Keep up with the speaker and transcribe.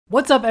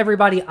What's up,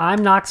 everybody?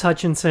 I'm Knox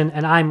Hutchinson,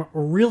 and I'm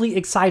really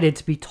excited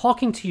to be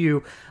talking to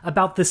you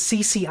about the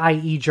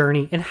CCIE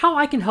journey and how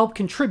I can help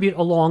contribute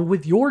along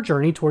with your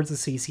journey towards the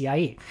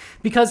CCIE.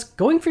 Because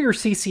going for your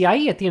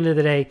CCIE at the end of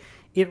the day,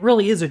 it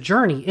really is a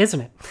journey,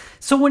 isn't it?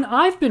 So when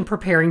I've been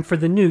preparing for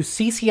the new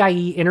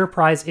CCIE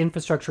Enterprise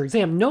Infrastructure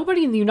exam,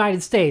 nobody in the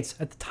United States,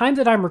 at the time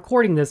that I'm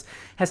recording this,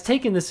 has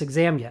taken this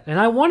exam yet. And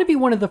I want to be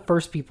one of the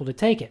first people to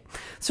take it.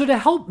 So to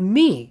help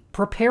me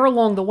prepare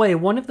along the way,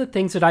 one of the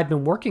things that I've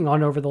been working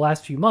on over the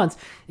last few months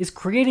is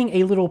creating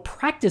a little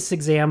practice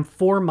exam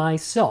for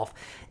myself.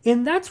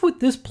 And that's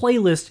what this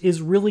playlist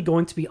is really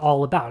going to be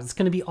all about. It's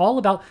going to be all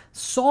about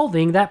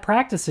solving that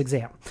practice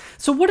exam.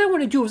 So what I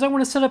want to do is I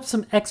want to set up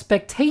some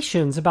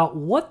expectations about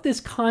what this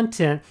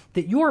content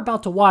that you're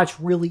about to watch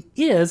really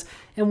is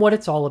and what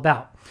it's all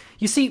about.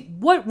 You see,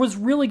 what was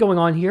really going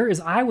on here is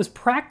I was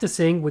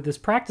practicing with this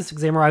practice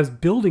exam, or I was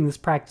building this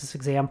practice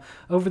exam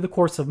over the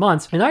course of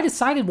months, and I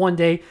decided one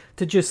day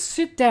to just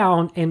sit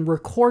down and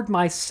record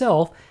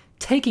myself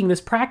taking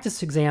this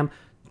practice exam,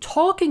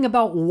 talking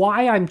about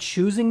why I'm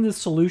choosing the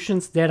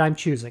solutions that I'm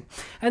choosing.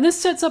 And this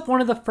sets up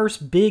one of the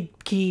first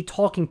big key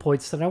talking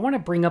points that I want to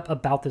bring up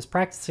about this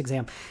practice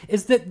exam,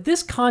 is that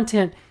this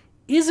content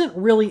isn't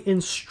really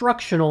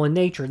instructional in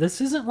nature.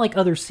 This isn't like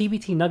other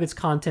CBT Nuggets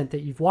content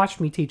that you've watched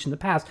me teach in the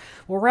past,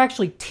 where we're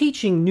actually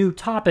teaching new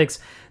topics.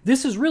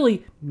 This is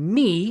really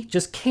me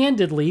just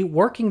candidly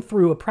working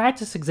through a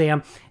practice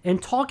exam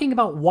and talking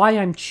about why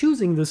I'm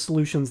choosing the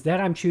solutions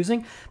that I'm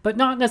choosing, but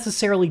not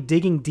necessarily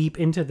digging deep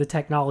into the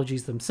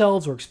technologies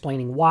themselves or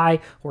explaining why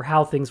or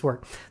how things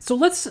work.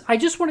 So I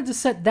just wanted to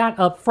set that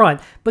up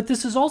front, but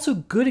this is also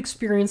good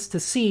experience to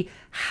see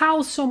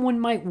how someone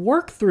might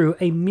work through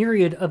a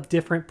myriad of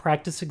different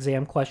practice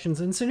exam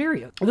questions and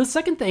scenarios. The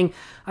second thing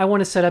I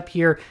want to set up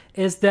here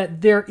is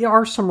that there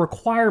are some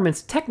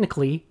requirements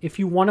technically if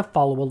you want to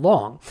follow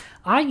along.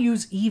 I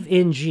use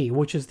EVE-NG,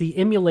 which is the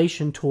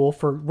emulation tool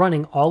for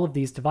running all of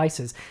these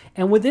devices.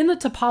 And within the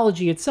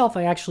topology itself,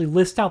 I actually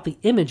list out the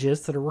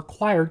images that are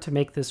required to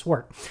make this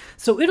work.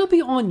 So it'll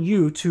be on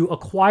you to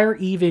acquire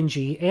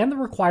EVE-NG and the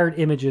required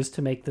images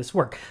to make this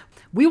work.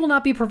 We will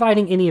not be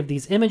providing any of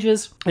these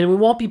images, and we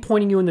won't be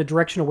pointing you in the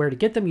direction of where to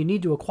get them. You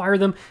need to acquire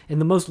them in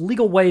the most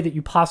legal way that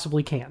you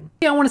possibly can.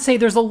 I want to say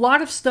there's a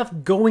lot of stuff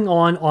going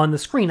on the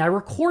screen. I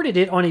recorded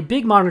it on a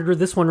big monitor,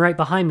 this one right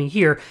behind me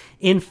here,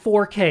 in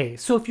 4K.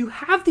 So if you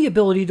have the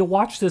ability to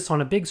watch this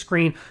on a big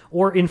screen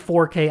or in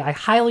 4K, I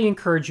highly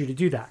encourage you to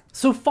do that.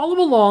 So follow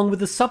along with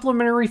the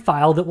supplementary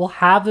file that will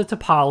have the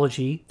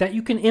topology that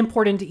you can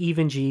import into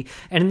EVE-NG,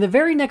 and in the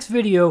very next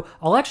video,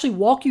 I'll actually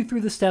walk you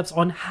through the steps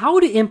on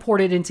how to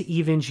import it into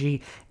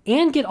EVE-NG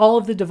and get all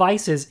of the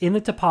devices in the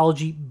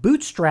topology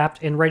bootstrapped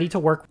and ready to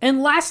work.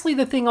 And lastly,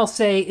 the thing I'll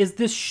say is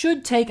this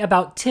should take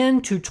about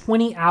 10 to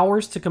 20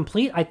 hours to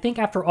complete. I think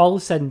after all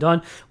is said and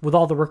done, with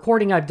all the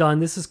recording I've done,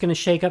 this is going to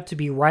shake up to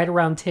be right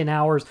around 10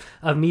 hours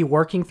of me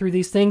working through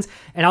these things.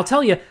 And I'll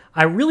tell you,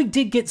 I really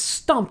did get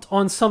stumped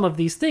on some of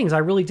these things. I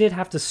really did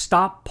have to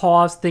stop,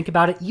 pause, think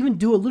about it, even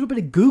do a little bit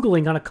of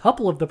Googling on a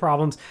couple of the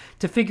problems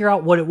to figure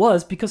out what it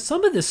was, because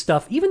some of this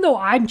stuff, even though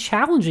I'm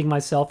challenging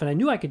myself and I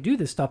knew I could do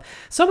this stuff,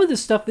 some of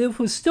this stuff, it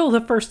was still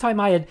the first time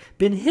I had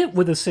been hit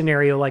with a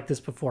scenario like this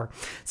before.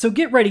 So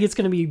get ready. It's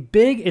going to be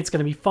big. It's going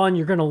to be fun.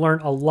 You're going to learn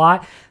a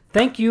lot.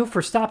 Thank you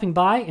for stopping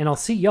by, and I'll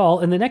see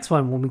y'all in the next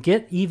one when we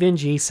get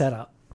EVE-NG set up.